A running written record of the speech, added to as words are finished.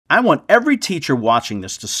I want every teacher watching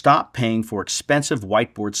this to stop paying for expensive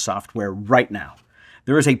whiteboard software right now.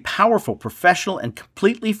 There is a powerful, professional, and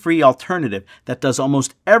completely free alternative that does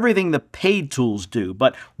almost everything the paid tools do,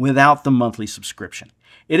 but without the monthly subscription.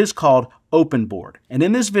 It is called OpenBoard, and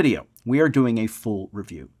in this video, we are doing a full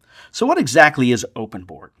review. So what exactly is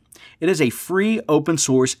OpenBoard? It is a free,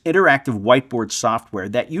 open-source, interactive whiteboard software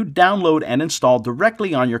that you download and install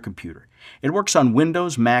directly on your computer. It works on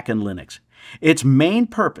Windows, Mac, and Linux. Its main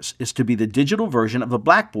purpose is to be the digital version of a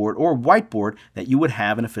blackboard or whiteboard that you would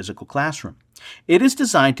have in a physical classroom. It is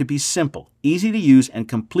designed to be simple, easy to use, and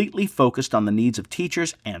completely focused on the needs of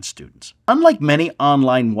teachers and students. Unlike many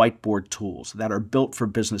online whiteboard tools that are built for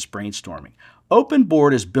business brainstorming,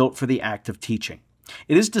 OpenBoard is built for the act of teaching.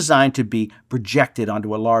 It is designed to be projected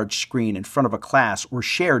onto a large screen in front of a class or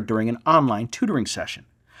shared during an online tutoring session.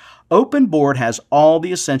 OpenBoard has all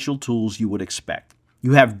the essential tools you would expect.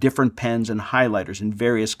 You have different pens and highlighters in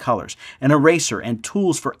various colors, an eraser, and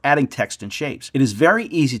tools for adding text and shapes. It is very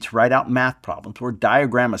easy to write out math problems or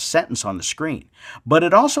diagram a sentence on the screen, but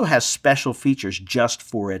it also has special features just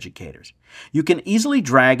for educators. You can easily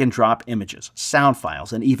drag and drop images, sound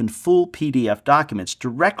files, and even full PDF documents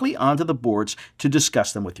directly onto the boards to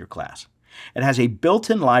discuss them with your class. It has a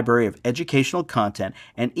built-in library of educational content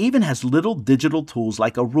and even has little digital tools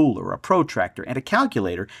like a ruler, a protractor, and a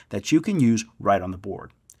calculator that you can use right on the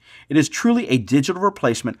board. It is truly a digital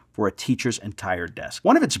replacement for a teacher's entire desk.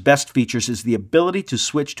 One of its best features is the ability to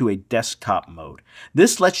switch to a desktop mode.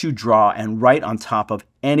 This lets you draw and write on top of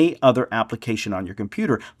any other application on your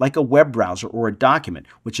computer, like a web browser or a document,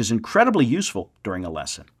 which is incredibly useful during a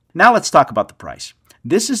lesson. Now let's talk about the price.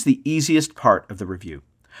 This is the easiest part of the review.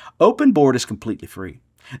 OpenBoard is completely free.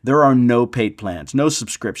 There are no paid plans, no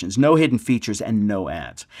subscriptions, no hidden features, and no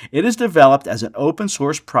ads. It is developed as an open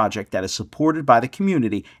source project that is supported by the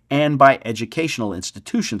community and by educational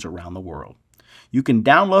institutions around the world. You can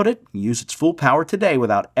download it and use its full power today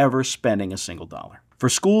without ever spending a single dollar. For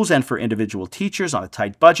schools and for individual teachers on a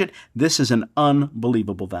tight budget, this is an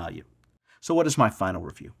unbelievable value. So what is my final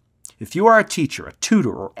review? If you are a teacher, a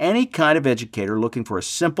tutor, or any kind of educator looking for a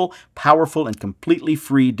simple, powerful, and completely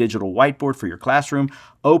free digital whiteboard for your classroom,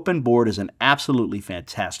 OpenBoard is an absolutely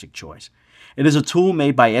fantastic choice. It is a tool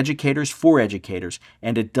made by educators for educators,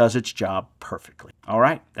 and it does its job perfectly. All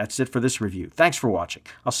right, that's it for this review. Thanks for watching.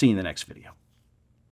 I'll see you in the next video.